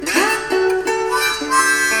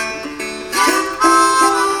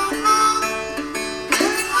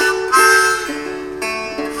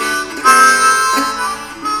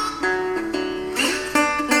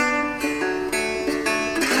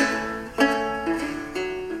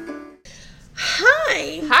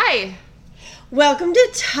Welcome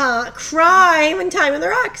to Crime and Time on the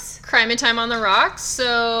Rocks. Crime and Time on the Rocks.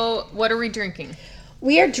 So, what are we drinking?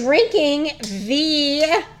 We are drinking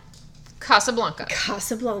the Casablanca.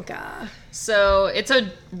 Casablanca. So, it's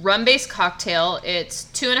a rum-based cocktail. It's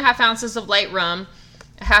 2.5 ounces of light rum,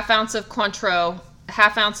 a half ounce of Cointreau, a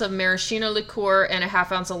half ounce of maraschino liqueur, and a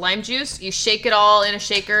half ounce of lime juice. You shake it all in a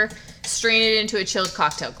shaker, strain it into a chilled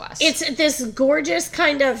cocktail glass. It's this gorgeous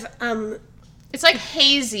kind of... It's like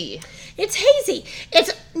hazy. It's hazy.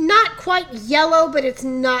 It's not quite yellow, but it's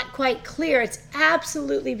not quite clear. It's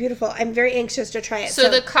absolutely beautiful. I'm very anxious to try it. So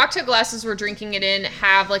the cocktail glasses we're drinking it in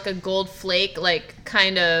have like a gold flake, like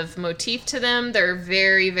kind of motif to them. They're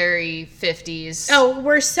very, very 50s. Oh,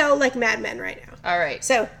 we're so like Mad Men right now. All right.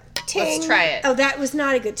 So, ting. Let's try it. Oh, that was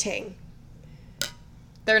not a good ting.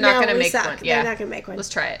 They're not going to make suck. one. Yeah. They're not going to make one. Let's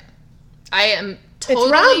try it. I am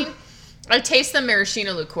totally... It's rum. I taste the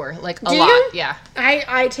maraschino liqueur like a Do lot. you? Yeah.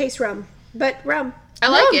 I taste rum. But rum. I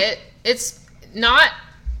like it. It's not...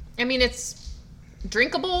 I mean, it's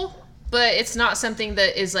drinkable, but it's not something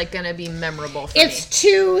that is like going to be memorable for me. It's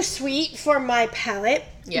too sweet for my palate.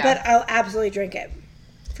 Yeah. But I'll absolutely drink it.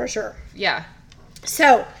 For sure. Yeah.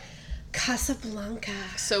 So, Casablanca.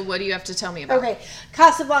 So what do you have to tell me about? Okay.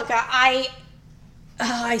 Casablanca. I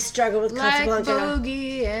struggle with Casablanca. Like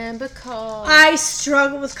Bogey and Bacall. I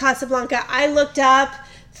struggle with Casablanca. I looked up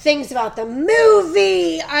things about the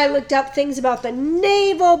movie. I looked up things about the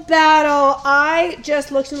naval battle. I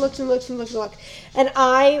just looked and looked. And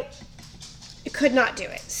I could not do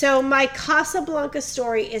it. So my Casablanca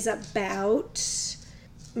story is about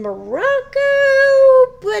Morocco,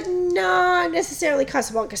 but not necessarily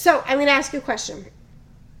Casablanca. So I'm going to ask you a question.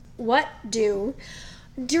 What do...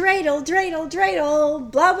 dreidel,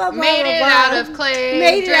 blah, blah, blah, Made it blah, out blah. of clay.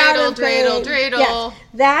 Made it out of clay. Dreidel. Yeah,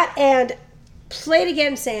 that and Play It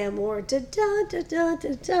Again, Sam, or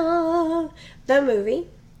da-da-da-da-da, the movie.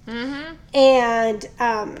 Mm-hmm. And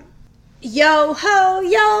Yo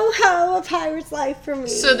Ho, A Pirate's Life for Me.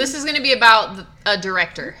 So this is going to be about a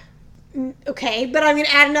director. Okay, but I'm going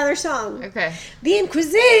to add another song. Okay. The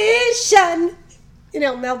Inquisition. You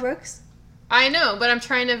know, Mel Brooks. I know, but I'm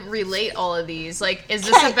trying to relate all of these. Like, is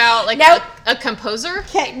this Okay, about, like, now- a composer?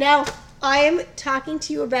 Okay, now I am talking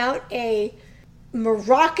to you about a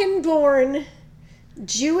Moroccan-born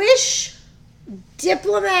Jewish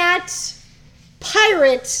diplomat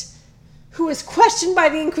pirate who was questioned by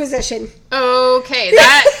the Inquisition. Okay,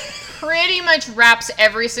 that pretty much wraps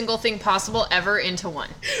every single thing possible ever into one.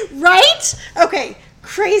 Right? Okay,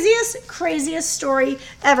 craziest story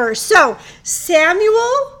ever. So,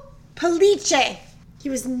 Samuel Palice. He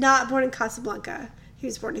was not born in Casablanca. He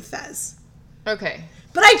was born in Fez. Okay.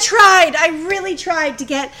 But I really tried to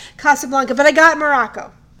get Casablanca, but I got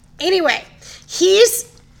Morocco. Anyway, he's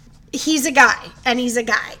a guy, and he's a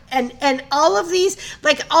guy. And all of these,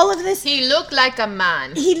 like all of this... He looked like a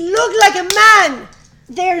man. He looked like a man!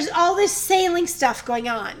 There's all this sailing stuff going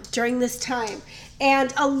on during this time.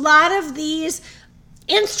 And a lot of these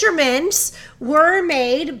instruments were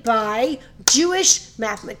made by Jewish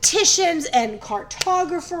mathematicians and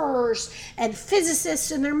cartographers and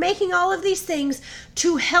physicists, and they're making all of these things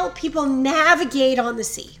to help people navigate on the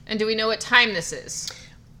sea. And do we know what time this is?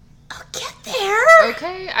 I'll get there.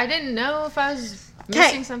 Okay, I didn't know if I was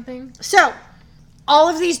missing something. So, all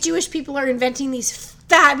of these Jewish people are inventing these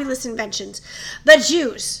fabulous inventions. The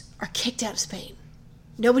Jews are kicked out of Spain.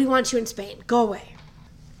 Nobody wants you in Spain. Go away.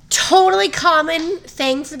 Totally common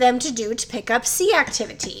thing for them to do to pick up sea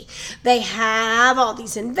activity. They have all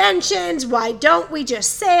these inventions. Why don't we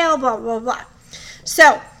just sail? Blah, blah, blah.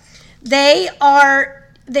 So,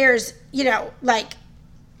 there's, like,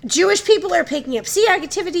 Jewish people are picking up sea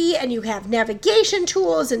activity, and you have navigation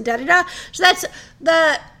tools and da-da-da. So that's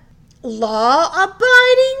the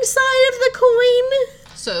law-abiding side of the coin.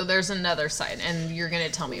 So there's another side, and you're going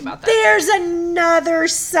to tell me about that. There's another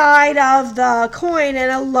side of the coin,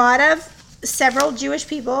 and several Jewish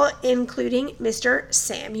people, including Mr.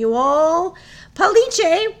 Samuel Palice,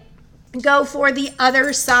 go for the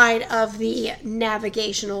other side of the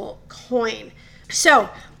navigational coin. So,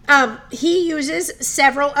 he uses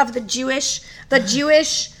several of the Jewish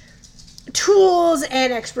tools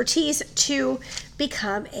and expertise to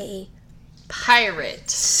become a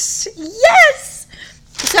pirate. Yes!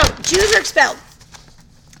 So, Jews are expelled.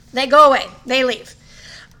 They go away. They leave.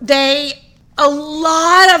 A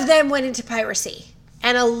lot of them went into piracy.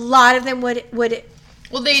 And a lot of them would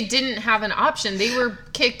Well, they didn't have an option. They were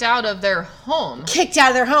kicked out of their home. Kicked out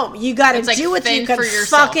of their home. You got to do what you can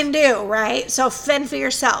fucking do, right? So fend for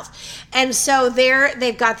yourself. And so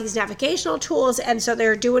they've got these navigational tools, and so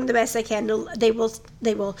they're doing the best they can. They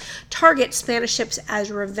will target Spanish ships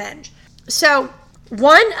as revenge. So,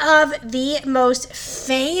 one of the most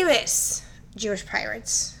famous Jewish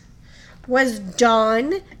pirates was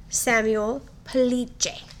Don Samuel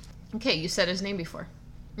Pelice. Okay, you said his name before.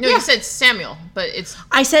 No, Yeah. you said Samuel, but it's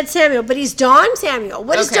I said Samuel, but he's Don Samuel.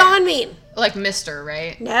 What does Okay. Don mean? like Mr.,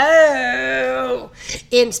 right? No.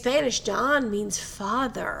 In Spanish, Don means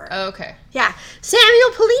father. Oh, okay. Yeah. Samuel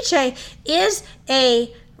Pelice is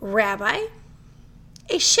a rabbi,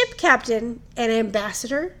 a ship captain, an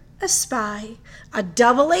ambassador, a spy, a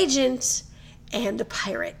double agent, and a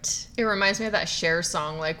pirate. It reminds me of that Cher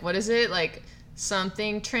song. Like, what is it? Like,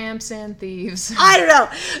 something tramps and thieves. I don't know.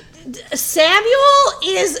 Samuel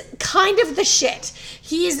is kind of the shit.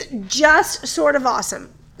 He's just sort of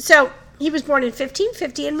awesome. So, he was born in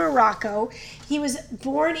 1550 in Morocco. He was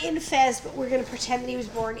born in Fez, but we're going to pretend that he was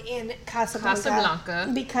born in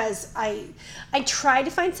Casablanca. Because I tried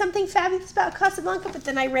to find something fabulous about Casablanca, but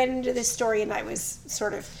then I ran into this story and I was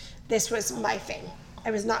sort of, this was my thing.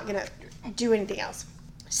 I was not going to do anything else.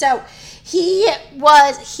 So he and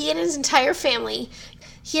his entire family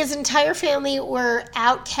were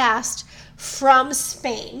outcast from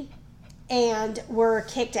Spain and were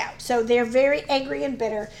kicked out. So they're very angry and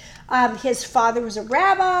bitter. His father was a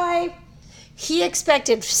rabbi. He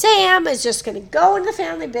expected Sam is just going to go into the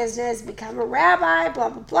family business, become a rabbi, blah,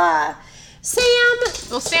 blah, blah.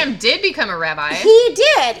 Sam did become a rabbi. He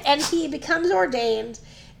did, and he becomes ordained.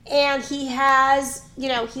 And he has,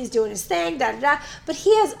 he's doing his thing, but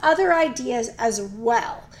he has other ideas as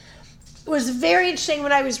well. It was very interesting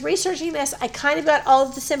when I was researching this. I kind of got all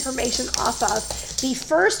of this information off of the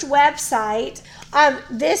first website.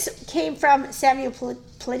 This came from Samuel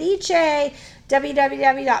Pelice,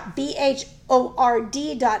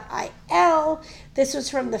 www.bhord.il. This was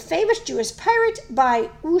from The Famous Jewish Pirate by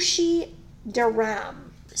Ushi Daram.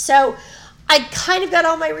 So I kind of got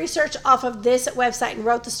all my research off of this website and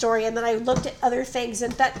wrote the story, and then I looked at other things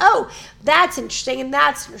and thought, oh, that's interesting and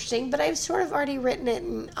that's interesting, but I've sort of already written it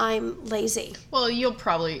and I'm lazy. Well, you'll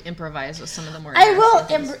probably improvise with some of the more I will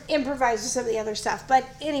interesting things. improvise with some of the other stuff, but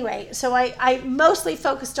anyway, so I mostly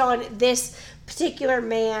focused on this particular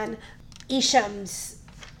man, Isham's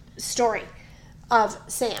story of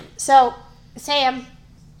Sam. So Sam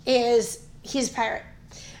he's a pirate.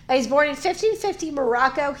 He's born in 1550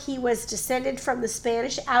 Morocco. He was descended from the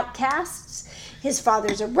Spanish outcasts. His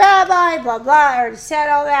father's a rabbi, blah, blah. I already said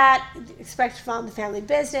all that. Expected to follow the family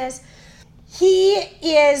business. They're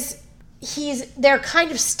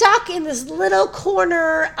kind of stuck in this little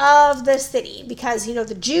corner of the city because,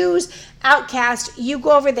 the Jews, outcast, you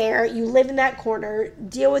go over there, you live in that corner,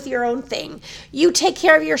 deal with your own thing. You take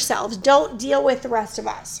care of yourselves. Don't deal with the rest of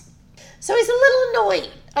us. So he's a little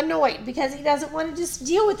annoyed because he doesn't want to just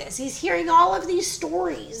deal with this. He's hearing all of these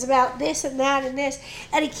stories about this and that and this,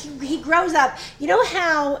 and he grows up. You know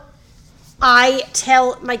how I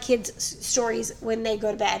tell my kids stories when they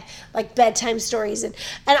go to bed, like bedtime stories, and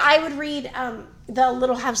I would read the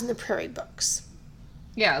Little House on the Prairie books.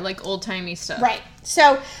 Yeah, like old-timey stuff. Right.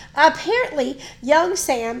 So apparently, young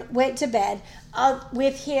Sam went to bed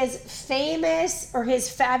with his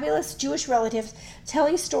fabulous Jewish relatives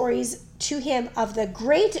telling stories to him of the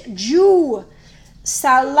great Jew,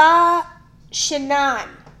 Salah Shinan,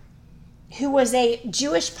 who was a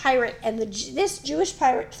Jewish pirate, and this Jewish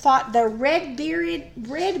pirate fought the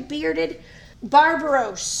red-bearded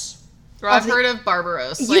Barbaros. Well, I've heard of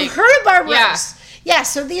Barbaros. You've heard of Barbaros? Yeah. Yeah,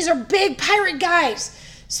 so these are big pirate guys.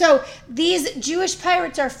 So these Jewish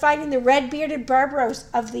pirates are fighting the red-bearded Barbaros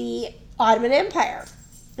of the Ottoman Empire,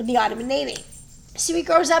 of the Ottoman Navy. So he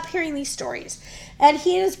grows up hearing these stories. And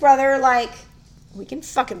he and his brother are like, we can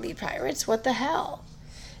fucking be pirates. What the hell?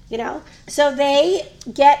 So they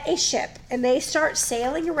get a ship and they start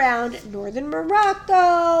sailing around northern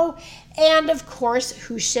Morocco. And of course,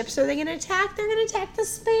 whose ships are they going to attack? They're going to attack the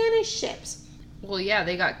Spanish ships. Well, yeah,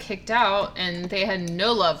 they got kicked out and they had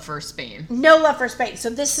no love for Spain. No love for Spain.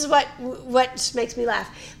 So this is what makes me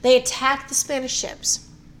laugh. They attack the Spanish ships,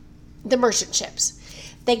 the merchant ships.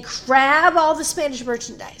 They grab all the Spanish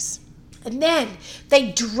merchandise. And then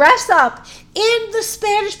they dress up in the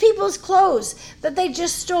Spanish people's clothes that they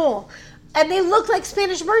just stole. And they look like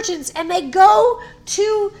Spanish merchants. And they go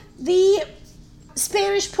to the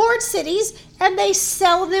Spanish port cities and they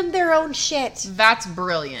sell them their own shit. That's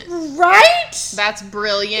brilliant. Right? That's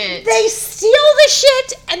brilliant. They steal the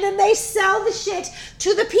shit and then they sell the shit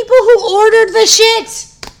to the people who ordered the shit.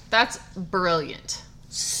 That's brilliant.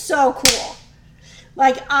 So cool.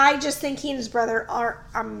 I just think he and his brother are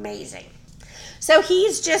amazing. So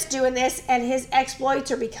he's just doing this, and his exploits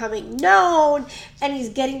are becoming known, and he's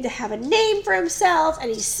getting to have a name for himself, and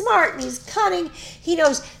he's smart, and he's cunning. He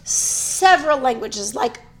knows several languages,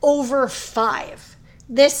 like over 5.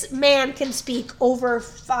 This man can speak over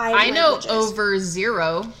 5 I know languages. over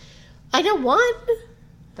 0. I know 1.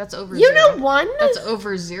 That's over You 0. know 1? That's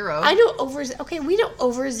over 0. I know over... Okay, we know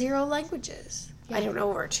over 0 languages. I don't know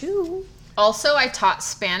over 2. Also, I taught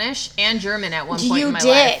Spanish and German at one point in my You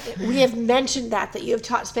life. did. We have mentioned that you have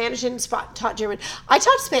taught Spanish and taught German. I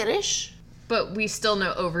taught Spanish. But we still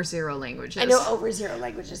know over 0 languages. I know over 0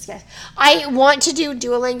 languages, yes. I want to do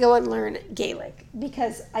Duolingo and learn Gaelic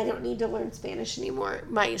because I don't need to learn Spanish anymore.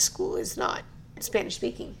 My school is not Spanish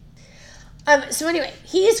speaking. So anyway,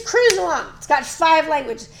 he is cruising along. It's got 5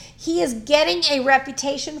 languages. He is getting a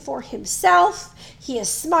reputation for himself. He is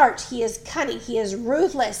smart. He is cunning. He is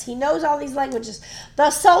ruthless. He knows all these languages.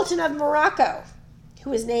 The Sultan of Morocco,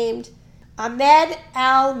 who is named Ahmed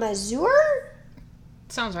Al-Mazur.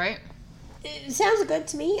 Sounds right. It sounds good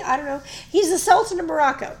to me. I don't know. He's the Sultan of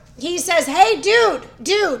Morocco. He says, hey, dude.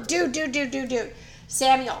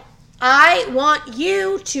 Samuel, I want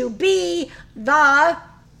you to be the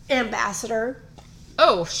ambassador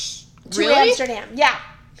Oh, to really? Amsterdam. Yeah.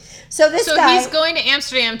 So this So guy... he's going to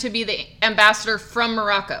Amsterdam to be the ambassador from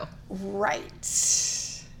Morocco.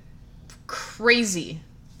 Right. Crazy.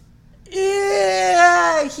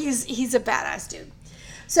 Yeah, he's a badass dude.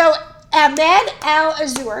 So Ahmed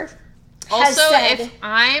Al-Azur Also, said, if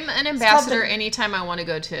I'm an ambassador the- anytime I want to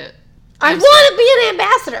go to I want to be an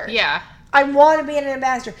ambassador. Yeah. I want to be an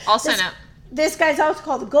ambassador. I'll sign up. This guy's also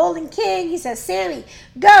called the Golden King. He says, Sammy,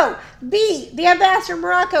 go be the ambassador of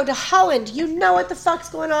Morocco to Holland. You know what the fuck's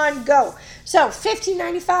going on. Go. So,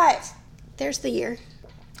 1595. There's the year.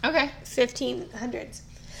 Okay. 1500s.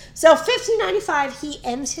 So, 1595, he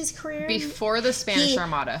ends his career. Before the Spanish He,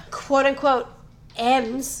 Armada. quote unquote,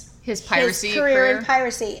 ends His piracy his career in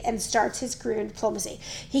piracy and starts his career in diplomacy.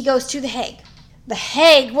 He goes to The Hague. The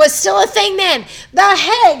Hague was still a thing then. The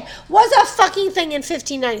Hague was a fucking thing in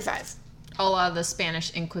 1595. A la the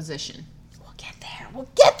Spanish Inquisition. We'll get there. We'll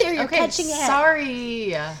get there. You're Okay, catching ahead.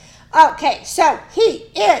 sorry. Okay, so he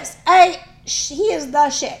is the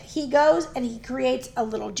shit. He goes and he creates a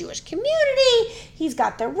little Jewish community. He's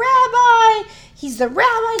got the rabbi. He's the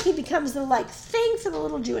rabbi. He becomes the thing for the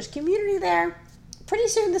little Jewish community there. Pretty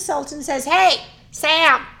soon the Sultan says, hey,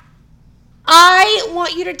 Sam, I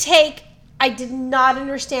want you to take... I did not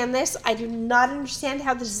understand this. I do not understand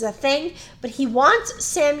how this is a thing. But he wants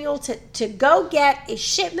Samuel to go get a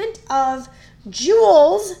shipment of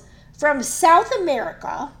jewels from South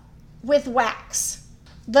America with wax.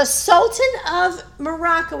 The Sultan of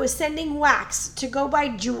Morocco is sending wax to go buy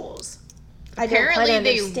jewels. Apparently,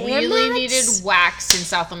 they really needed that. wax in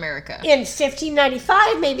South America. In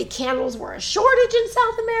 1595, maybe candles were a shortage in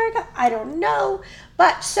South America. I don't know.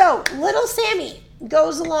 But so, little Sammy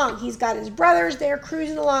goes along. He's got his brothers. They're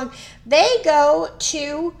cruising along. They go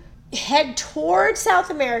to head toward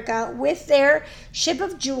South America with their ship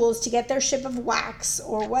of jewels to get their ship of wax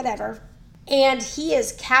or whatever. And he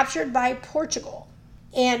is captured by Portugal.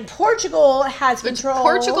 And Portugal has control.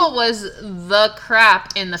 Portugal was the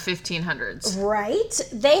crap in the 1500s. Right.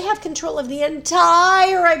 They have control of the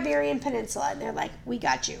entire Iberian Peninsula. And they're like, we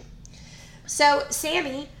got you. So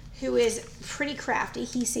Sammy, who is pretty crafty,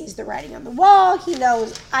 he sees the writing on the wall. He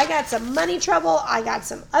knows, I got some money trouble. I got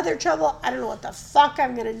some other trouble. I don't know what the fuck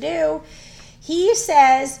I'm going to do. He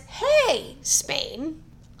says, hey, Spain,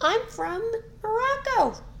 I'm from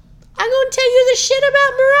Morocco. I'm going to tell you the shit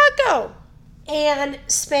about Morocco. And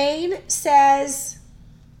Spain says,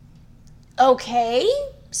 okay,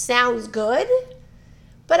 sounds good.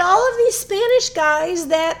 But all of these Spanish guys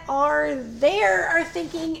that are there are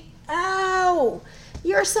thinking, oh,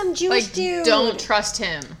 you're some Jewish dude. Don't trust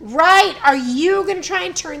him. Right. Are you going to try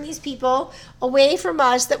and turn these people away from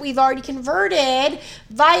us that we've already converted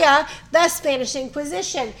via the Spanish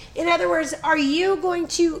Inquisition? In other words, are you going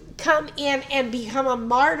to come in and become a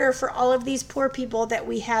martyr for all of these poor people that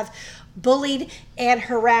we have bullied and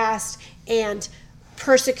harassed and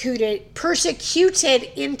persecuted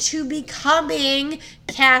into becoming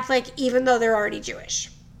Catholic, even though they're already Jewish?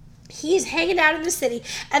 He's hanging out in the city,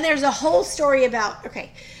 and there's a whole story about,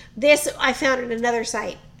 this I found in another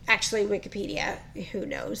site, actually Wikipedia, who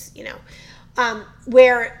knows,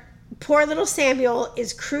 where poor little Samuel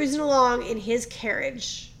is cruising along in his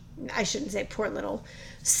carriage. I shouldn't say poor little.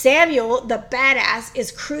 Samuel, the badass,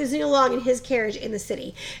 is cruising along in his carriage in the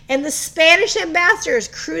city, and the Spanish ambassador is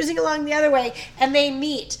cruising along the other way, and they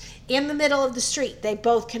meet in the middle of the street. They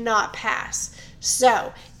both cannot pass.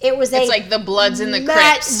 So it's like the Bloods and the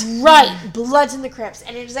Crips. Right, Bloods and the Crips.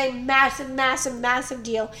 And it is a massive, massive, massive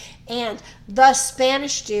deal. And the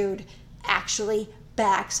Spanish dude actually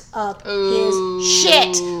backs up his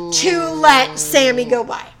shit to let Sammy go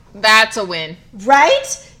by. That's a win.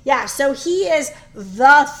 Right? Yeah, so he is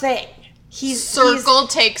the thing. Circle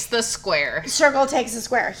takes the square. Circle takes the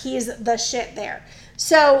square. He's the shit there.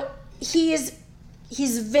 So he's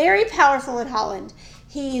very powerful in Holland.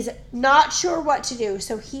 He's not sure what to do.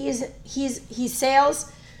 So he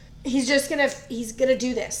sails. He's gonna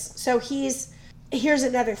do this. So here's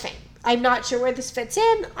another thing. I'm not sure where this fits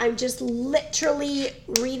in. I'm just literally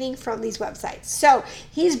reading from these websites. So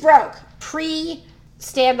he's broke.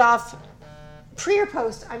 Pre-standoff, pre or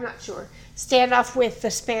post, I'm not sure. Standoff with the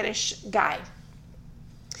Spanish guy.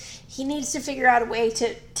 He needs to figure out a way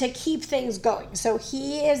to keep things going. So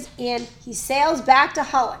he sails back to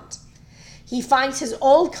Holland. He finds his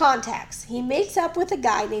old contacts. He meets up with a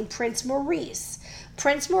guy named Prince Maurice.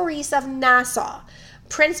 Prince Maurice of Nassau.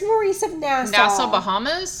 Prince Maurice of Nassau. Nassau,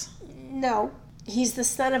 Bahamas? No. He's the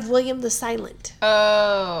son of William the Silent.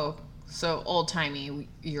 Oh. So old-timey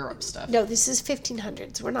Europe stuff. No, this is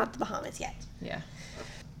 1500s. We're not the Bahamas yet. Yeah.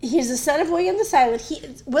 He's the son of William the Silent.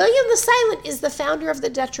 William the Silent is the founder of the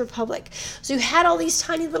Dutch Republic. So you had all these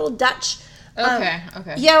tiny little Dutch... Okay.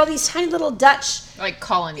 Yeah, all these tiny little Dutch... Like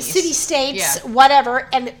colonies. City-states, whatever.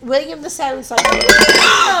 And William the Silent's like...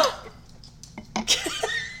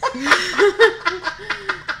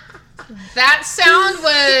 That sound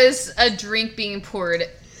was a drink being poured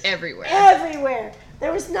everywhere. Everywhere.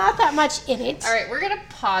 There was not that much in it. All right, we're going to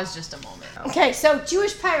pause just a moment. Okay, so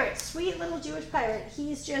Jewish pirate, sweet little Jewish pirate.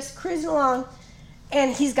 He's just cruising along,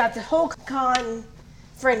 and he's got the whole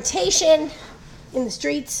confrontation in the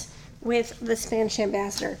streets with the Spanish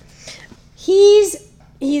ambassador. He's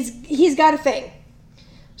got a thing.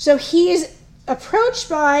 So he's approached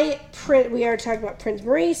by we are talking about Prince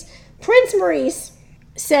Maurice. Prince Maurice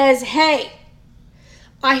says, "Hey,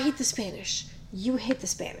 I hate the Spanish. You hate the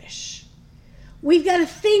Spanish. We've got a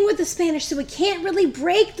thing with the Spanish, so we can't really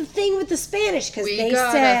break the thing with the Spanish because they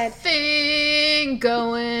said a thing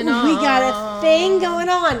going on. We got a thing going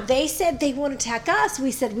on. They said they want to attack us.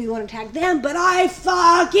 We said we want to attack them, but I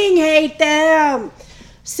fucking hate them."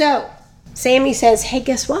 So Sammy says, "Hey,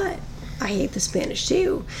 guess what? I hate the Spanish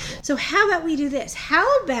too. So how about we do this?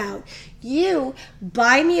 How about you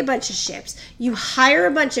buy me a bunch of ships, you hire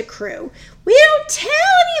a bunch of crew. We don't tell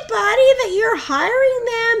anybody that you're hiring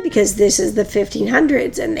them because this is the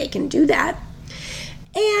 1500s and they can do that.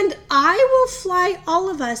 And I will fly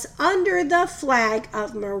all of us under the flag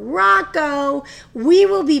of Morocco. We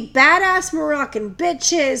will be badass Moroccan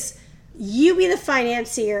bitches. You be the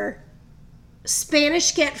financier.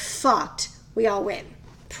 Spanish get fucked. We all win."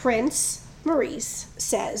 Prince Maurice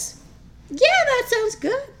says, "Yeah, that sounds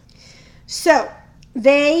good." So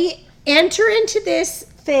they enter into this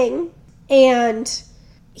thing, and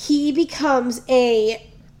he becomes a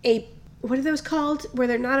what are those called? Where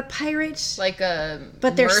they're not a pirate, like a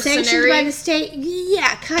but they're mercenary? sanctioned by the state.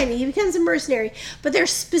 Yeah, kind of. He becomes a mercenary, but they're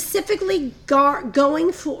specifically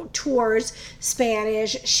going towards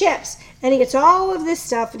Spanish ships, and he gets all of this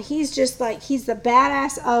stuff, and he's just like he's the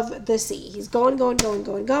badass of the sea. He's going,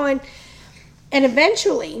 and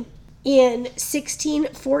eventually, in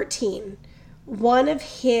 1614, one of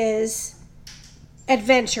his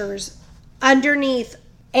adventures underneath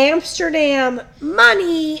Amsterdam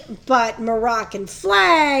money but Moroccan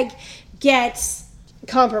flag gets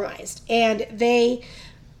compromised, and they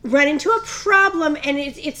run into a problem. And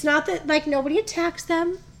it's not that like nobody attacks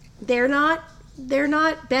them. They're not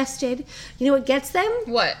bested. You know what gets them?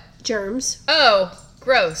 What? Germs. Oh,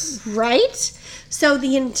 gross. Right? So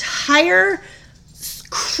the entire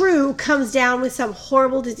crew comes down with some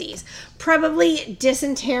horrible disease, probably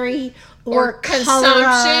dysentery or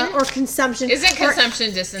consumption. or consumption. Isn't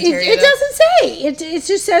consumption dysentery? It doesn't say. It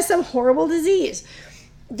just says some horrible disease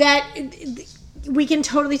that we can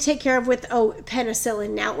totally take care of with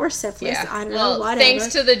penicillin now or syphilis. Yeah. I don't know, whatever. Thanks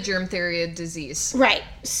to the germ theory of disease. Right.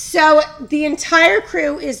 So the entire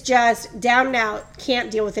crew is just down and out,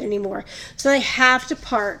 can't deal with it anymore. So they have to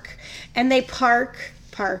park, and they park.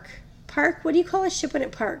 What do you call a ship when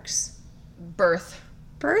it parks? Berth?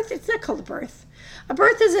 It's not called a berth. A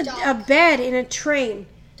berth is a bed in a train.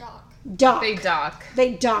 Dock.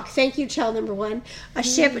 They dock. Thank you, child number one. A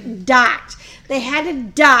ship docked. They had to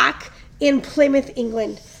dock in Plymouth,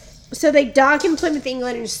 England. So they dock in Plymouth,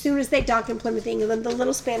 England, and as soon as they dock in Plymouth, England, the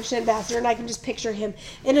little Spanish ambassador, and I can just picture him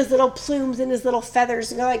in his little plumes and his little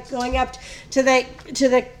feathers, going up to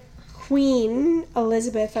the Queen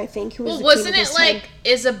Elizabeth, I think, who was the wasn't queen it like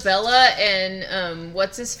Isabella and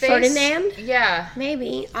what's his face? Ferdinand? Yeah,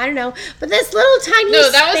 maybe, I don't know. But this little tiny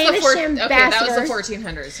Spanish ambassador. Okay, that was the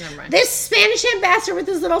 1400s. Never mind. This Spanish ambassador with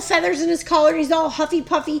his little feathers in his collar, and he's all huffy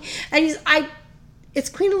puffy, and it's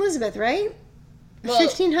Queen Elizabeth, right? Well,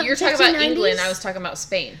 1500 you're talking about 1590s? England. I was talking about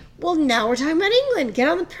Spain. Well, now we're talking about England. Get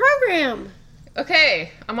on the program.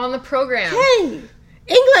 Okay, I'm on the program. Hey,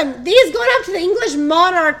 England. He's going up to the English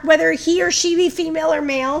monarch, whether he or she be female or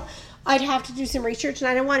male. I'd have to do some research, and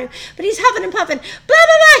I don't want to. But he's huffing and puffing. Blah, blah,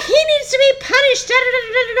 blah. He needs to be punished. Da, da,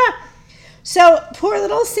 da, da, da. So poor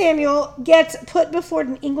little Samuel gets put before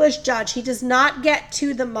an English judge. He does not get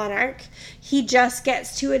to the monarch. He just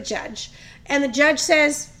gets to a judge. And the judge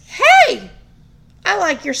says, hey, I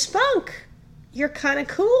like your spunk. You're kind of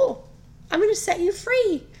cool. I'm going to set you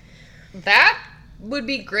free. That would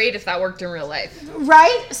be great if that worked in real life.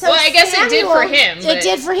 Right? So well, I guess it did for him. But... It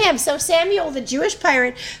did for him. So Samuel, the Jewish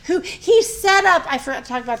pirate, who he set up, I forgot to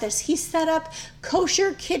talk about this, he set up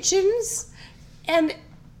kosher kitchens and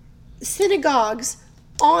synagogues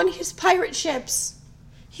on his pirate ships.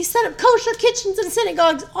 He set up kosher kitchens and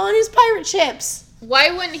synagogues on his pirate ships.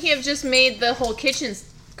 Why wouldn't he have just made the whole kitchen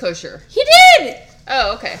kosher? He did!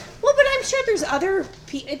 Oh, okay. Well, but I'm sure there's other...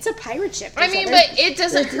 It's a pirate ship. I mean, but it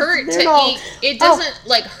doesn't hurt to eat... It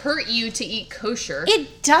doesn't, hurt you to eat kosher.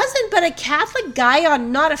 It doesn't, but a Catholic guy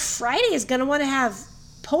on Not a Friday is going to want to have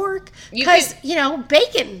pork. Because,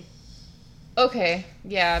 bacon. Okay,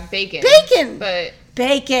 yeah, bacon. Bacon! But...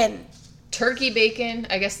 Bacon. Turkey bacon.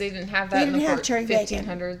 I guess they didn't have that in the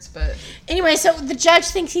 1500s, but... Anyway, so the judge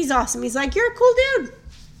thinks he's awesome. He's like, you're a cool dude.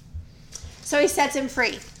 So he sets him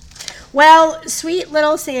free. Well, sweet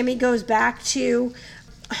little Sammy goes back to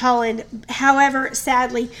Holland. However,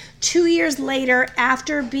 sadly, 2 years later,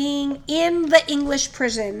 after being in the English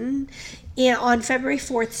prison on February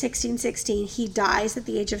 4th, 1616, he dies at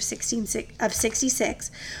the age of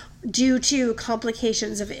 66 due to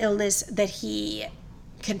complications of illness that he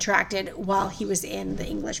contracted while he was in the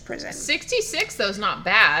English prison. 66, though, is not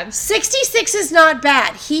bad. 66 is not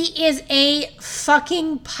bad. He is a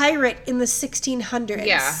fucking pirate in the 1600s.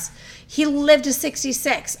 Yeah. He lived to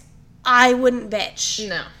 66. I wouldn't bitch.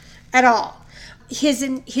 No. At all.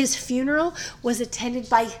 His funeral was attended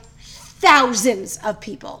by thousands of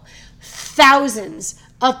people. Thousands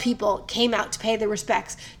of people came out to pay their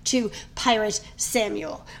respects to Pirate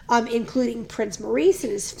Samuel, including Prince Maurice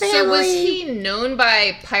and his family. So was he known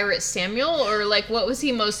by Pirate Samuel, or what was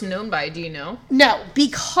he most known by? Do you know? No,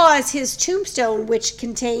 because his tombstone, which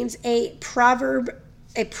contains a proverb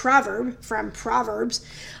from Proverbs,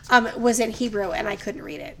 was in Hebrew, and I couldn't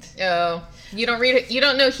read it. Oh, you don't read it? You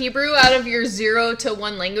don't know Hebrew out of your 0 to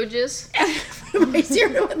 1 languages? My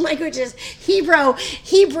 0 to 1 languages, Hebrew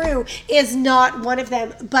is not one of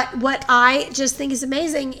them. But what I just think is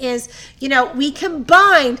amazing is, we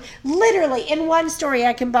combined, literally in one story,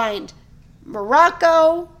 I combined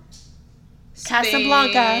Morocco, Spain,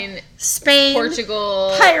 Casablanca, Spain,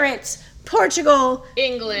 Portugal, pirates, Portugal,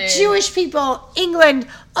 England, Jewish people, England,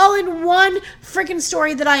 all in one freaking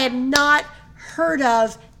story that I had not heard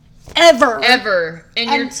of ever. And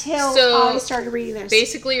until I started reading this.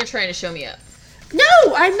 Basically, you're trying to show me up.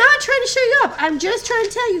 No, I'm not trying to show you up. I'm just trying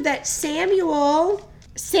to tell you that Samuel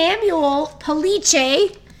Palice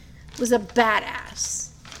was a badass.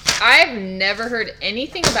 I've never heard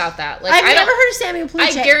anything about that. I've never heard of Samuel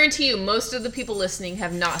Palice. I guarantee you, most of the people listening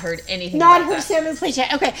have not heard anything about that. Not heard of Samuel Palice.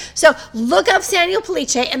 Okay, so look up Samuel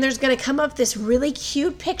Palice, and there's going to come up this really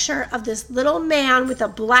cute picture of this little man with a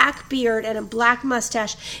black beard and a black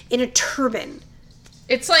mustache in a turban.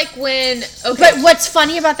 It's like when... Okay. But what's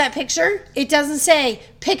funny about that picture, it doesn't say,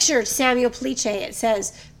 pictured Samuel Palice. It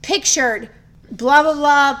says, pictured, blah, blah,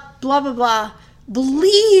 blah, blah, blah, blah,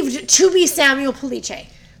 believed to be Samuel Palice.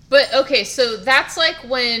 But, okay, so that's like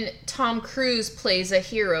when Tom Cruise plays a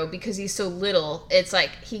hero because he's so little. It's like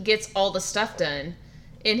he gets all the stuff done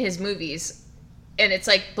in his movies. And it's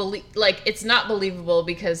it's not believable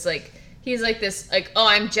because, he's like this, oh,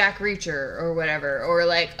 I'm Jack Reacher or whatever. Or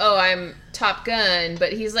oh, I'm Top Gun.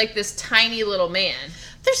 But he's like this tiny little man.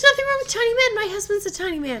 There's nothing wrong with tiny men. My husband's a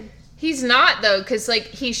tiny man. He's not, though, because,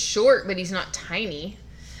 he's short, but he's not tiny.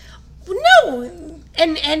 No,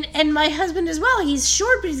 and my husband as well. He's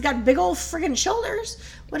short, but he's got big old friggin' shoulders.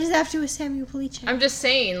 What does that have to do with Samuel Palice? I'm just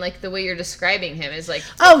saying, the way you're describing him is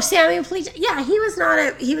Oh, Samuel Palice. Yeah, he was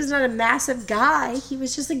not a massive guy. He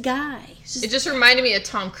was just a guy. It just reminded me of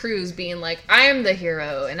Tom Cruise being like, I am the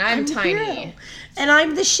hero, and I'm tiny. And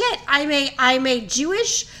I'm the shit. I'm a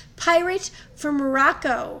Jewish pirate from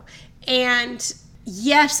Morocco. And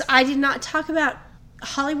yes, I did not talk about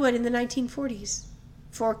Hollywood in the 1940s.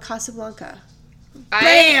 For Casablanca.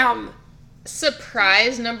 Bam!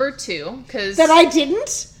 Surprise number 2. That I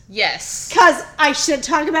didn't? Yes. Because I should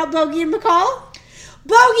talk about Bogey and McCall.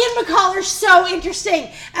 Bogey and Bacall are so interesting.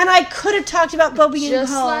 And I could have talked about Bogey and Bacall.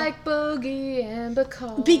 Just like Bogey and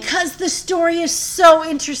Bacall. Because the story is so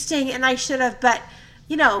interesting, and I should have, but,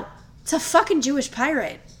 it's a fucking Jewish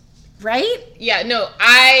pirate. Right? Yeah, no,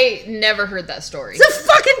 I never heard that story. It's a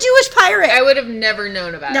fucking Jewish pirate. I would have never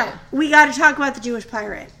known about it. No, we got to talk about the Jewish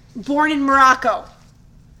pirate. Born in Morocco.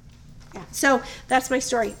 Yeah. So that's my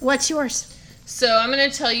story. What's yours? So I'm going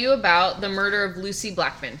to tell you about the murder of Lucy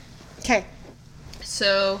Blackman. Okay.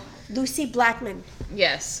 So. Lucy Blackman.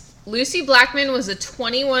 Yes. Lucy Blackman was a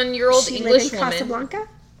 21-year-old English woman. Casablanca?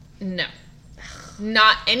 No.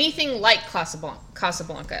 Not anything like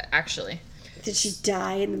Casablanca, actually. Did she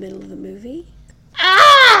die in the middle of the movie?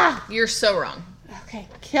 Ah! You're so wrong. Okay,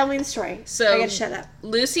 tell me the story. So, I gotta shut up.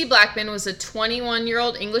 Lucy Blackman was a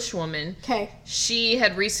 21-year-old English woman. Okay. She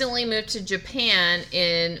had recently moved to Japan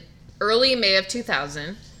in early May of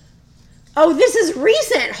 2000. Oh, this is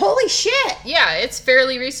recent. Holy shit. Yeah, it's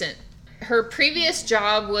fairly recent. Her previous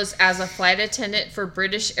job was as a flight attendant for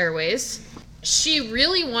British Airways. She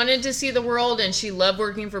really wanted to see the world, and she loved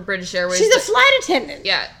working for British Airways. She's a flight attendant.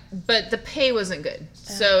 Yeah, but the pay wasn't good.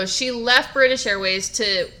 So she left British Airways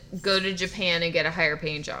to go to Japan and get a higher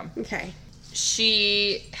paying job. Okay.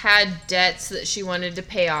 She had debts that she wanted to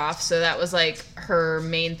pay off, so that was like her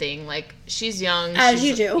main thing. Like, she's young. As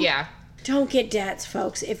you do. Yeah. Don't get debts,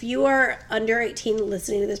 folks. If you are under 18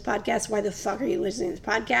 listening to this podcast, why the fuck are you listening to this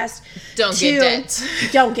podcast? Don't get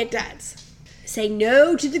debts. Don't get debts. Say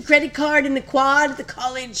no to the credit card and the quad at the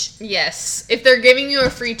college. Yes. If they're giving you a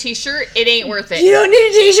free t-shirt, it ain't worth it. You don't need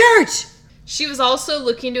a t-shirt! She was also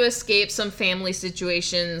looking to escape some family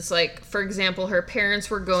situations. Like, for example, her parents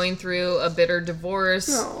were going through a bitter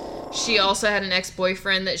divorce. Aww. She also had an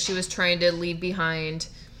ex-boyfriend that she was trying to leave behind.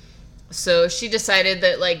 So she decided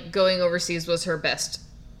that, like, going overseas was her best,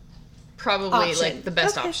 probably, option. like, the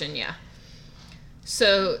best option, yeah.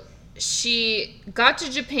 So she got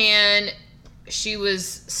to Japan. She was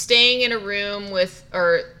staying in a room with,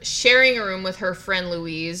 or sharing a room with her friend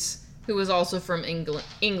Louise, who was also from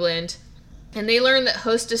England. And they learned that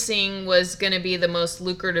hostessing was going to be the most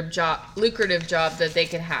lucrative job that they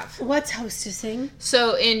could have. What's hostessing?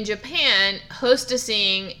 So in Japan,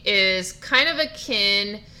 hostessing is kind of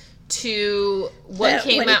akin to what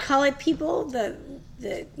came out. What do you call it, people?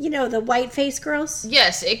 The white face girls?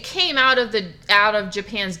 Yes, it came out of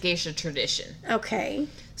Japan's geisha tradition. Okay.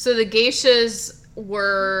 So the geishas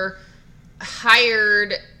were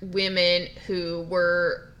hired women who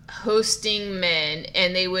were hosting men,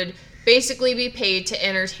 and they would basically be paid to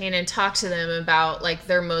entertain and talk to them about, like,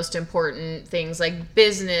 their most important things, like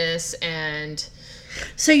business and...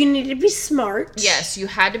 So you need to be smart. Yes, you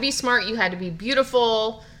had to be smart, you had to be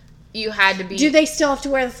beautiful, you had to be... Do they still have to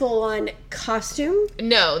wear the full-on costume?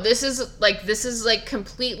 No, this is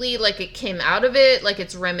completely, like, it came out of it, like,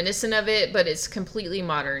 it's reminiscent of it, but it's completely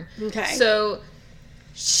modern. Okay. So,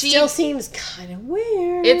 she... Still seems kind of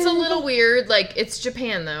weird. It's a little weird, like, it's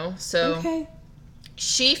Japan, though, so... Okay.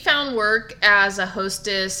 She found work as a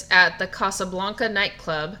hostess at the Casablanca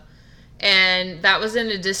nightclub, and that was in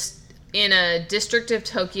a district of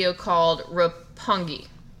Tokyo called Roppongi.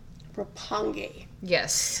 Roppongi.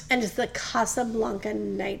 Yes. And it's the Casablanca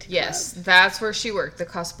nightclub. Yes, that's where she worked, the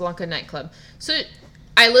Casablanca nightclub. So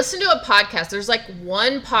I listened to a podcast. There's like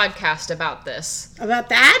one podcast about this. About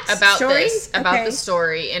that? About story? this. About the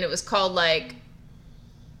story. And it was called I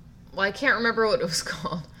can't remember what it was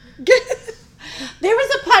called. There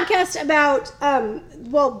was a podcast about,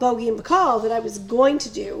 Bogey and Bacall that I was going to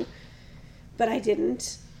do, but I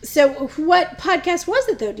didn't. So what podcast was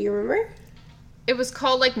it, though? Do you remember? It was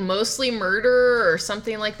called, Mostly Murder or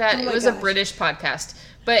something like that. Oh it was gosh. a British podcast.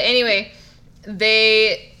 But anyway,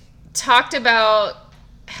 they talked about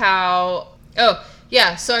how... Oh,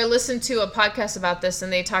 yeah. So I listened to a podcast about this,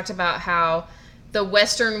 and they talked about how the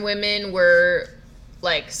Western women were...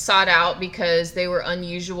 sought out because they were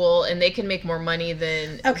unusual and they can make more money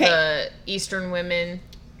than the Eastern women.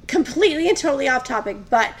 Completely and totally off topic,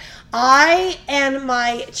 but I and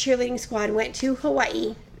my cheerleading squad went to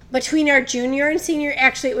Hawaii between our junior and senior.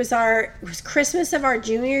 Actually, it was Christmas of our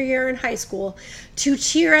junior year in high school to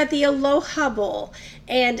cheer at the Aloha Bowl.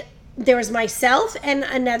 And there was myself and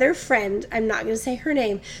another friend, I'm not going to say her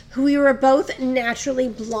name, who we were both naturally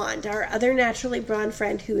blonde. Our other naturally blonde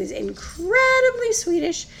friend, who is incredibly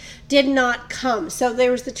Swedish, did not come. So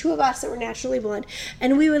there was the two of us that were naturally blonde,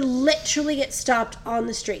 and we would literally get stopped on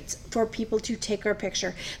the streets for people to take our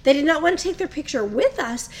picture. They did not want to take their picture with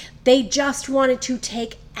us. They just wanted to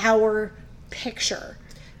take our picture.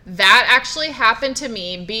 That actually happened to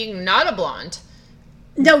me, being not a blonde.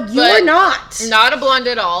 No, you were not. Not a blonde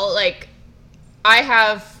at all. I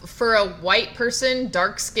have, for a white person,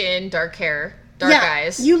 dark skin, dark hair, dark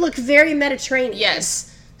eyes. You look very Mediterranean.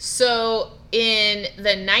 Yes. So in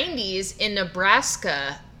the 90s in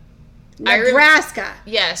Nebraska.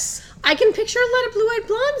 Yes. I can picture a lot of blue-eyed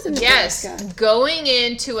blondes in Nebraska. Yes. Going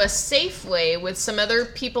into a Safeway with some other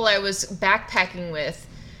people I was backpacking with,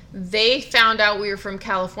 they found out we were from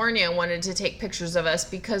California and wanted to take pictures of us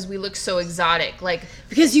because we looked so exotic. Like,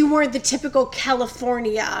 because you weren't the typical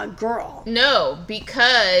California girl. No,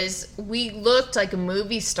 because we looked like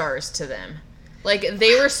movie stars to them. Like,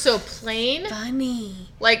 they were so plain. Funny.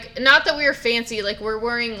 Like, not that we were fancy. Like, we're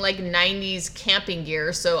wearing, like, 90s camping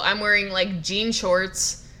gear. So I'm wearing, like, jean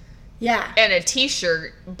shorts. Yeah. And a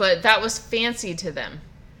t-shirt. But that was fancy to them.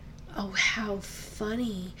 Oh, how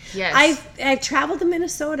funny. Yes. I've traveled to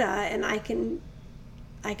Minnesota, and I can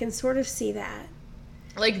sort of see that.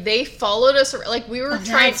 Like, they followed us. Like, we were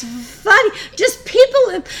trying. That's funny. Just people,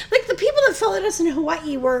 like, the people that followed us in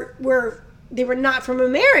Hawaii they were not from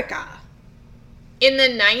America. In the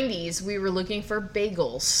 90s, we were looking for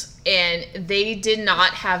bagels, and they did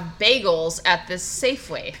not have bagels at this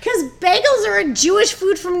Safeway. Because bagels are a Jewish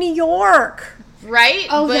food from New York. Right?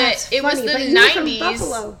 Oh, but that's funny. It was the but 90s. From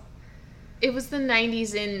Buffalo. It was the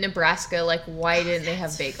 90s in Nebraska. Like, why didn't they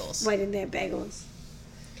have bagels? Why didn't they have bagels?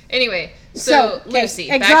 Anyway, so okay, Lucy.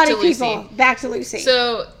 Back to Lucy. People. Back to Lucy.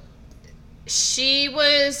 So, she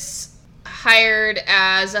was hired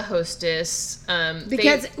as a hostess.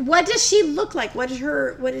 Because what does she look like? What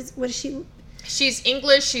is she? She's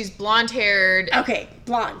English. She's blonde haired. Okay,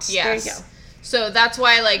 blonde. Yes. There you go. So that's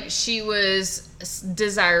why, like, she was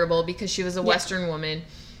desirable because she was a Western woman.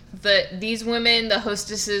 These women, the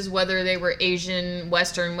hostesses, whether they were Asian,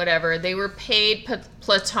 Western, whatever, they were paid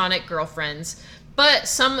platonic girlfriends. But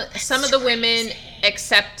some of the women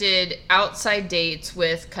accepted outside dates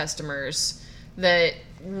with customers that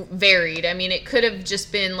varied. I mean, it could have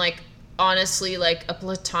just been, like, honestly, like, a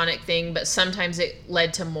platonic thing, but sometimes it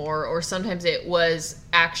led to more, or sometimes it was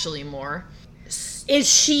actually more. Is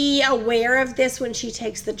she aware of this when she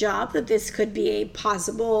takes the job, that this could be a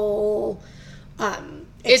possible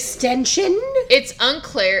extension? It's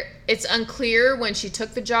unclear. It's unclear when she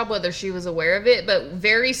took the job whether she was aware of it, but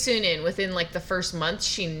very soon within like the first month,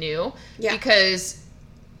 she knew. Yeah. Because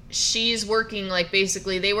she's working, like,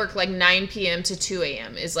 basically they work like 9 p.m. to 2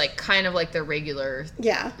 a.m. is like kind of like their regular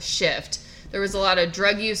shift. There was a lot of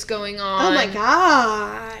drug use going on. Oh my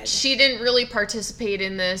God. She didn't really participate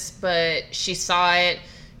in this, but she saw it.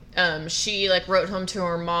 She, like, wrote home to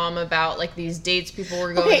her mom about, like, these dates people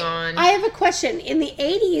were going on. I have a question. In the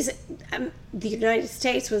 80s, the United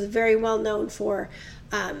States was very well known for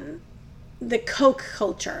the Coke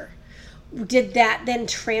culture. Did that then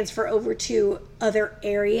transfer over to other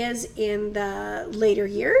areas in the later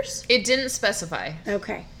years? It didn't specify.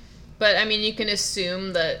 Okay. But, I mean, you can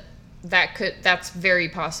assume that's very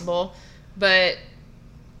possible. But,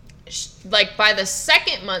 like, by the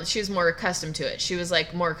second month, she was more accustomed to it. She was,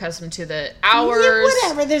 like, more accustomed to the hours. Yeah,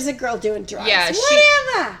 whatever. There's a girl doing drugs. Yeah,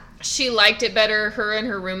 whatever. She liked it better. Her and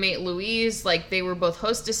her roommate, Louise, like, they were both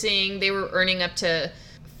hostessing. They were earning up to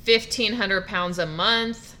 1,500 pounds a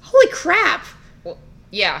month. Holy crap. Well,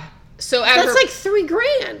 yeah. So that's like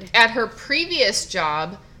 $3,000. At her previous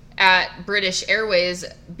job at British Airways,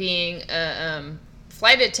 being a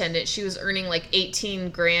flight attendant, she was earning like 18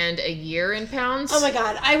 grand a year in pounds. Oh my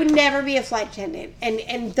God, I would never be a flight attendant.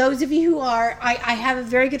 And those of you who are, I have a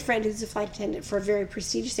very good friend who's a flight attendant for very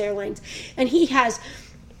prestigious airlines, and he has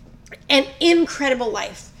an incredible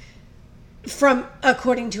life from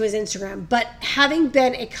according to his Instagram. But having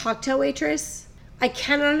been a cocktail waitress, I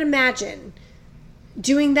cannot imagine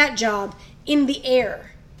doing that job in the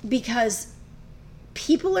air because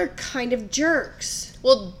people are kind of jerks.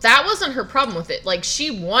 Well, that wasn't her problem with it. Like, she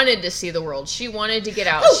wanted to see the world. She wanted to get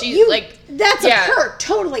out. That's a perk,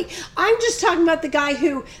 totally. I'm just talking about the guy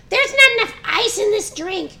who, there's not enough ice in this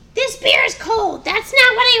drink. This beer is cold. That's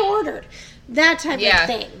not what I ordered. That type of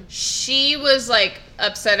thing. She was, like,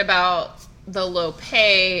 upset about the low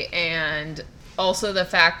pay and also the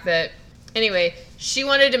fact that, anyway, she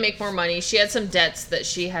wanted to make more money. She had some debts that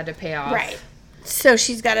she had to pay off. Right. So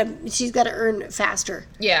she's got to earn faster.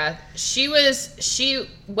 Yeah,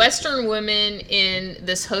 Western women in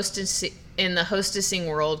this hostessing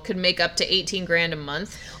world could make up to 18 grand a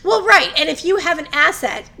month. Well, right, and if you have an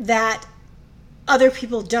asset that other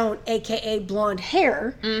people don't, aka blonde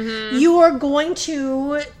hair, you are going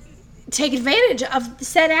to take advantage of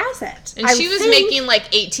said asset. And she was making like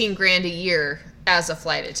 18 grand a year as a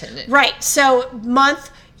flight attendant. Right. So month,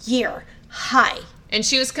 year, high. And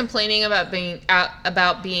she was complaining about being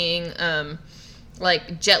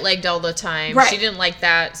like jet lagged all the time. Right. She didn't like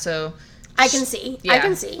that. So I can see. Yeah. I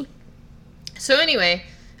can see. So anyway,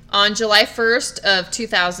 on July 1st of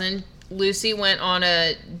 2000, Lucy went on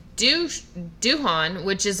a Duhan,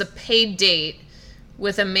 which is a paid date,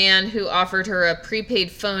 with a man who offered her a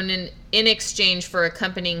prepaid phone in exchange for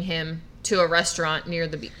accompanying him to a restaurant near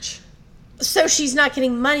the beach. So she's not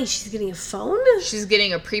getting money. She's getting a phone? She's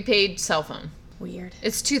getting a prepaid cell phone. Weird.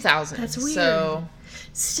 It's 2000. That's weird.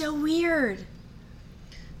 So weird.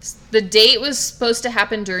 the date was supposed to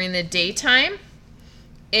happen during the daytime.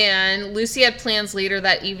 And Lucy had plans later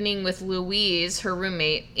that evening with Louise, her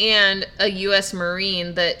roommate, and a U.S.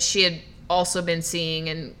 Marine that she had also been seeing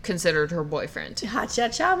and considered her boyfriend.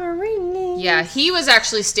 Cha-cha-cha Marine. Yeah, he was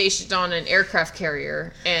actually stationed on an aircraft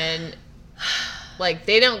carrier. And, like,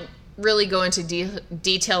 they don't really go into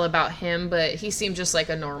detail about him, but he seemed just like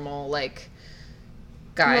a normal, like,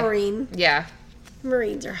 guy. Marine. Yeah.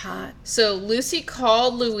 Marines are hot. So Lucy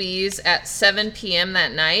called Louise at 7 p.m.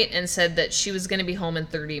 that night and said that she was going to be home in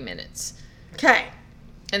 30 minutes. Okay.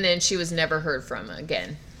 And then she was never heard from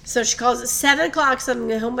again. So she calls at 7 o'clock, so I'm going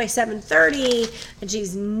to get home by 7:30, and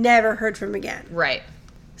she's never heard from again. Right.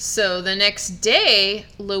 So the next day,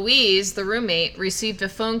 Louise, the roommate, received a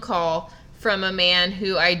phone call from a man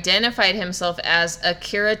who identified himself as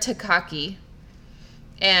Akira Takaki.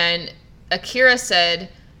 And Akira said,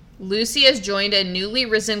 Lucy has joined a newly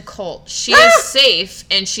risen cult. She is safe,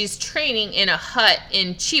 and she's training in a hut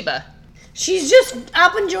in Chiba. She's just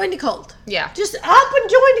up and joined a cult. Yeah. Just up and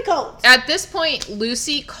joined a cult. At this point,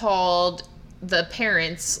 Lucy called the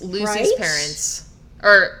parents, Lucy's Right? parents.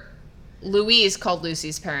 Or Louise called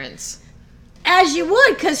Lucy's parents. As you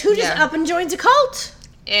would, because who just Yeah. up and joins a cult?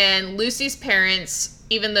 And Lucy's parents,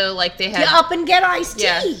 even though, like, they You had... up and get iced tea.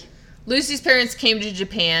 Yeah. Lucy's parents came to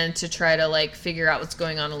Japan to try to, like, figure out what's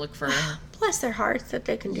going on and look for her. Bless their hearts that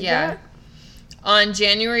they can do Yeah. that. On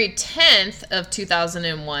January 10th of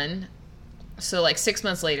 2001, so, like, 6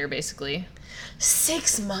 months later, basically.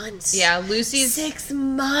 6 months. Yeah, Lucy's 6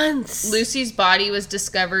 months. Lucy's body was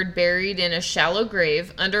discovered buried in a shallow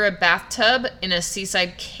grave under a bathtub in a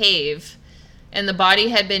seaside cave. And the body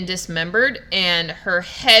had been dismembered, and her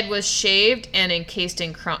head was shaved and encased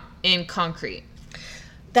in concrete.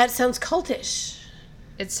 That sounds cultish.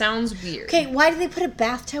 It sounds weird. Okay, why did they put a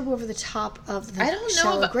bathtub over the top of the I don't know.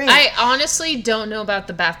 shallow grave? I honestly don't know about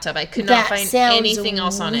the bathtub. I could not find anything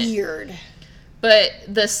else on it. Weird. But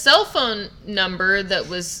the cell phone number that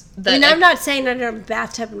was... I mean, I'm not saying I don't have a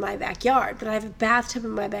bathtub in my backyard, but I have a bathtub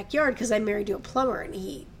in my backyard because I'm married to a plumber and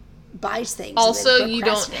he buys things. Also, and then you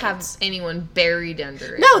don't procrastinates. have anyone buried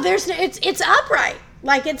under it. No, there's no. It's upright.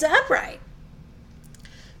 Like it's upright.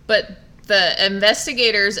 But the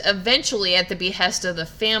investigators eventually, at the behest of the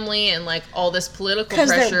family and, like, all this political Because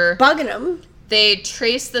pressure... they're bugging them. They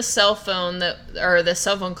traced the cell phone the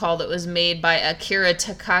cell phone call that was made by Akira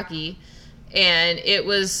Takaki, and it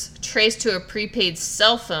was traced to a prepaid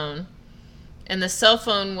cell phone, and the cell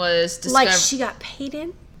phone was discovered. Like she got paid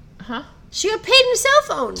in? Huh? She got paid in cell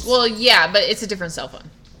phones. Well, yeah, but it's a different cell phone.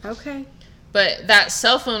 Okay. But that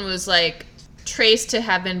cell phone was, like, traced to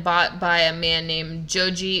have been bought by a man named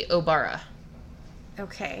Joji Obara.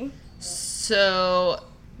 Okay. So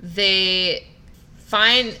they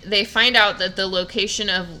find out that the location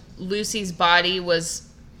of Lucy's body was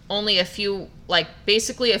only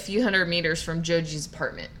basically a few hundred meters from Joji's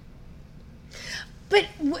apartment. But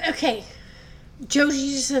okay,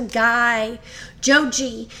 Joji's just some guy.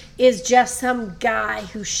 Joji is just some guy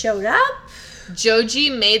who showed up. Joji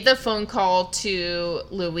made the phone call to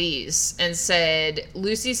Louise and said,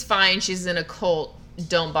 Lucy's fine, she's in a cult,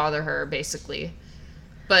 don't bother her, basically.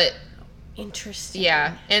 But Interesting.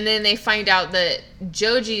 yeah, and then they find out that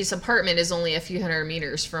Joji's apartment is only a few hundred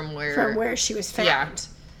meters from where she was found. Yeah.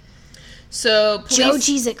 So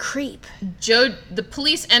Joji's a creep. the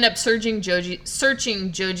police end up searching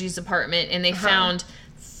Joji's apartment, and they found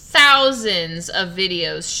thousands of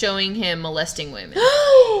videos showing him molesting women.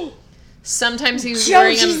 Sometimes he was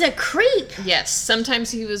Joji's a creep. Yes,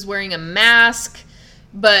 sometimes he was wearing a mask,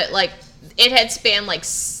 but, like, it had spanned, like,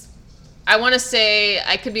 I want to say,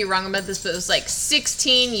 I could be wrong about this, but it was like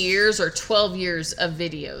 16 years or 12 years of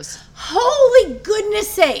videos. Holy goodness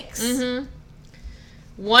sakes. Mm-hmm.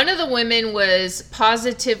 One of the women was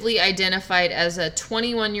positively identified as a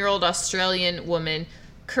 21-year-old Australian woman,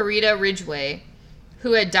 Carita Ridgway,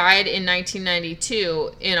 who had died in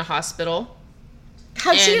 1992 in a hospital.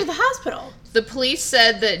 How'd she get to the hospital? The police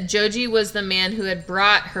said that Joji was the man who had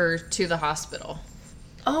brought her to the hospital.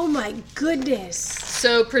 Oh my goodness.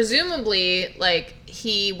 So presumably, like,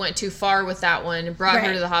 he went too far with that one, brought her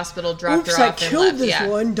Right. to the hospital, dropped Oops, her I off, and killed left. this Yeah.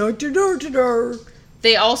 one. Dur, dur, dur, dur, dur.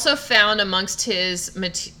 They also found amongst his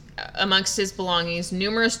amongst his belongings,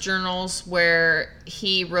 numerous journals where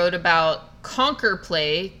he wrote about conquer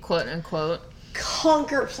play, quote unquote.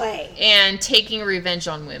 Conquer play. And taking revenge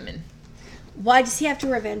on women. Why does he have to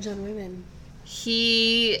revenge on women?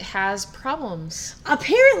 He has problems.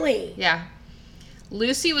 Apparently. Yeah.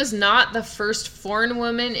 Lucy was not the first foreign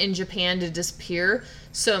woman in Japan to disappear,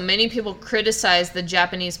 so many people criticized the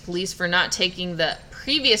Japanese police for not taking the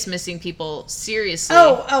previous missing people seriously.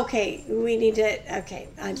 Oh, okay. We need to. Okay,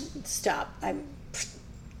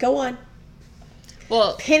 go on.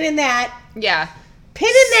 Well, pin in that. Yeah. Pin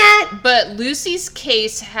in that. But Lucy's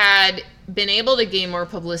case had been able to gain more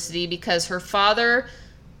publicity because her father,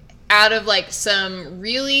 out of like some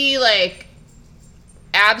really like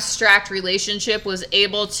abstract relationship, was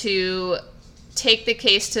able to take the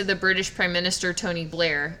case to the British Prime Minister Tony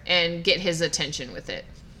Blair and get his attention with it.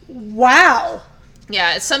 Wow.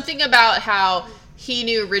 Yeah, it's something about how he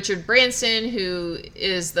knew Richard Branson, who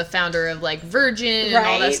is the founder of like Virgin and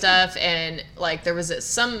all that stuff, and like there was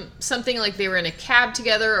something like they were in a cab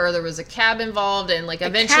together, or there was a cab involved, and like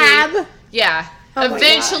eventually, cab? Yeah, oh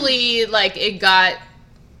eventually, like it got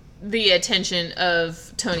the attention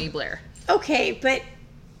of Tony Blair. Okay, but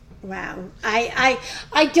wow,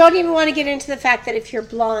 I don't even want to get into the fact that if you're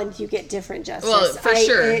blonde, you get different justice. Well, for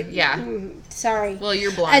sure, yeah. Sorry. Well,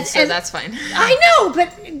 you're blonde, so that's fine. I know,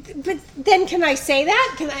 but then can I say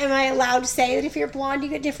that? Am I allowed to say that if you're blonde, you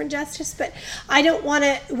get different justice? But I don't want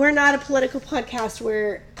to. We're not a political podcast.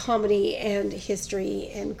 We're comedy and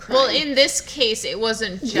history and crime. Well, in this case, it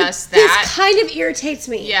wasn't just that. This kind of irritates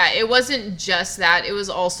me. Yeah, it wasn't just that. It was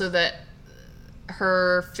also that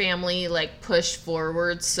her family like pushed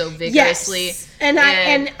forward so vigorously. Yes. And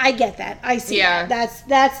I get that. I see that.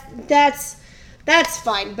 That's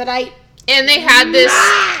fine. But and they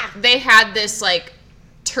had this like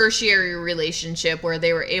tertiary relationship where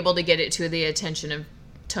they were able to get it to the attention of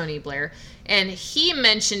Tony Blair. And he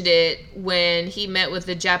mentioned it when he met with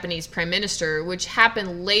the Japanese Prime Minister, which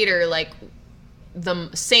happened later, like the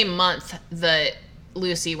same month that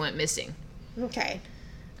Lucy went missing. Okay.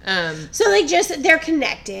 So they're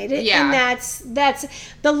connected. Yeah. And that's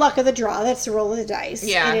the luck of the draw. That's the roll of the dice.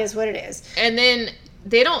 Yeah. It is what it is. And then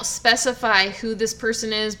they don't specify who this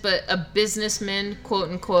person is, but a businessman, quote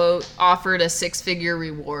unquote, offered a 6-figure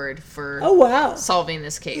reward for solving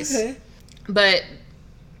this case. Okay. But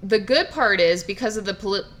the good part is, because of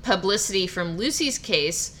the publicity from Lucy's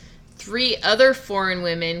case, 3 other foreign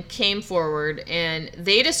women came forward, and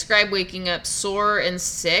they described waking up sore and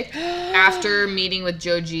sick after meeting with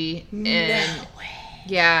Joji. And no way.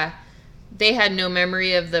 Yeah. They had no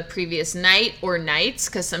memory of the previous night or nights,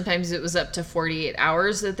 because sometimes it was up to 48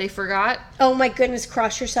 hours that they forgot. Oh my goodness,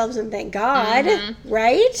 cross yourselves and thank God,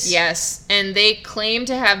 right? Yes, and they claim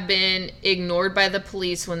to have been ignored by the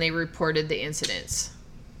police when they reported the incidents.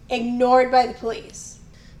 Ignored by the police.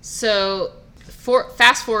 So,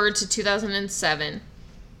 fast forward to 2007.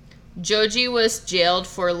 Joji was jailed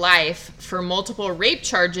for life for multiple rape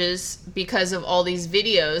charges because of all these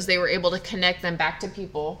videos. They were able to connect them back to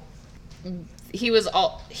people. He was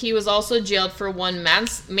also jailed for one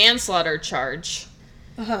manslaughter charge.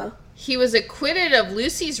 He was acquitted of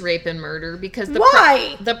Lucy's rape and murder because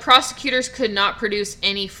the prosecutors could not produce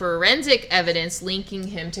any forensic evidence linking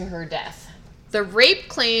him to her death. The rape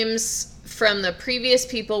claims from the previous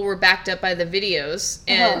people were backed up by the videos,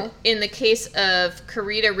 and in the case of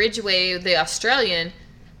Carita Ridgway, the Australian,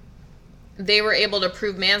 they were able to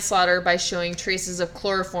prove manslaughter by showing traces of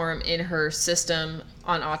chloroform in her system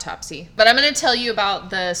on autopsy. But I'm going to tell you about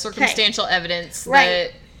the circumstantial evidence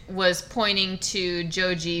that was pointing to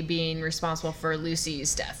Joji being responsible for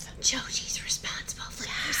Lucy's death. Joji's responsible for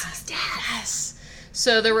Lucy's death. Yes.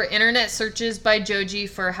 So there were internet searches by Joji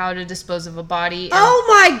for how to dispose of a body. And, oh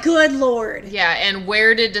my good Lord. Yeah, and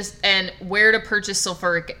where to purchase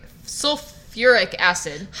sulfuric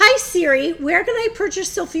acid. Hi Siri, where can I purchase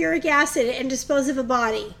sulfuric acid and dispose of a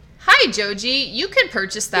body? Hi Joji, you can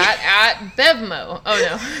purchase that at Bevmo. Oh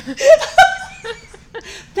no.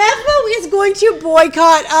 Bevmo is going to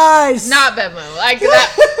boycott us. Not Bevmo.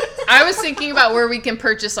 I was thinking about where we can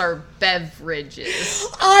purchase our beverages.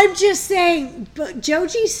 I'm just saying, but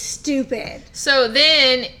Joji's stupid. So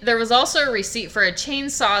then there was also a receipt for a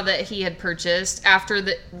chainsaw that he had purchased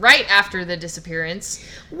right after the disappearance.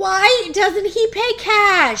 Why doesn't he pay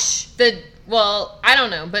cash? Well, I don't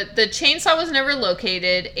know, but the chainsaw was never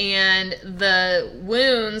located, and the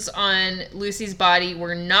wounds on Lucy's body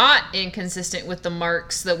were not inconsistent with the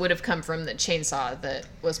marks that would have come from the chainsaw that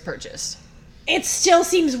was purchased. It still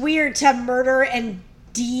seems weird to murder and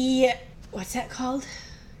what's that called?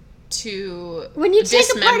 to When you take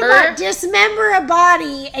dismember. dismember a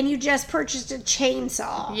body and you just purchased a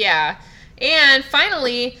chainsaw. Yeah. And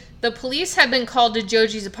finally, the police had been called to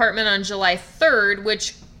Joji's apartment on July 3rd,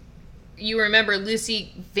 which you remember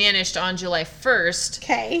Lucy vanished on July 1st.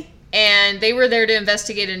 Okay. And they were there to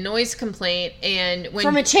investigate a noise complaint. And when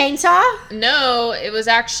From a chainsaw? No, it was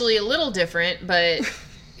actually a little different, but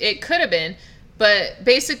it could have been. But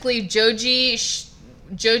basically, Joji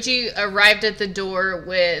arrived at the door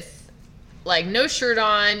with, like, no shirt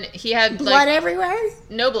on. He had Blood everywhere?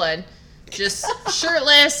 no blood, just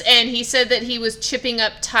shirtless. And he said that he was chipping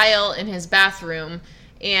up tile in his bathroom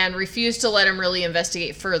and refused to let him really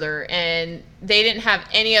investigate further. And they didn't have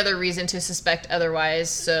any other reason to suspect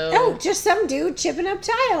otherwise. So Oh, just some dude chipping up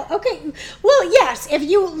tile. Okay. Well, yes, if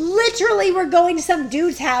you literally were going to some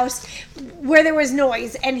dude's house where there was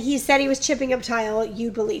noise and he said he was chipping up tile,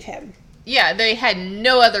 you'd believe him. yeah, they had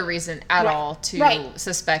no other reason at Right. all to Right.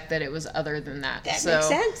 suspect that it was other than that. That So makes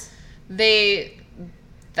sense.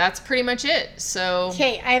 that's pretty much it. So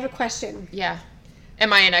Okay, I have a question. yeah.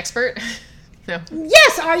 Am I an expert? No.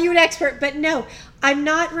 Yes, are you an expert? But no, I'm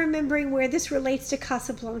not remembering where this relates to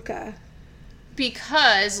Casablanca.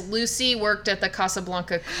 Because Lucy worked at the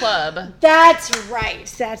Casablanca Club. That's right.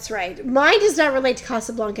 That's right. Mine does not relate to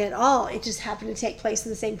Casablanca at all. It just happened to take place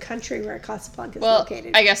in the same country where Casablanca is Well,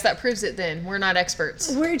 located. I guess that proves it then. We're not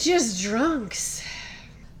experts. We're just drunks.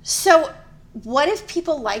 So, what if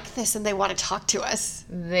people like this and they want to talk to us?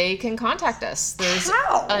 They can contact us. There's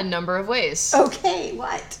How? a number of ways. Okay,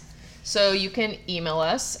 what? So you can email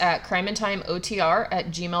us at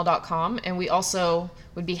crimeandtimeotr@gmail.com, and we also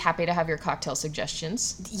would be happy to have your cocktail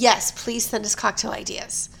suggestions. Yes, please send us cocktail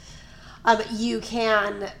ideas. You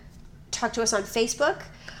can talk to us on Facebook,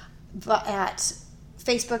 But at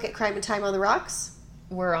Facebook at Crime and Time on the Rocks.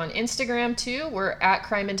 We're on Instagram too. We're at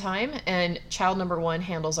Crime and Time, and Child Number One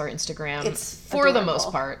handles our Instagram It's for the adorable.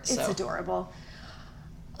 most part. It's So, adorable.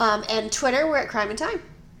 And Twitter, we're at Crime and Time.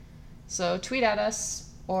 so tweet at us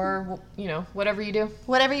or whatever you do.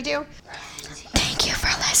 Whatever you do.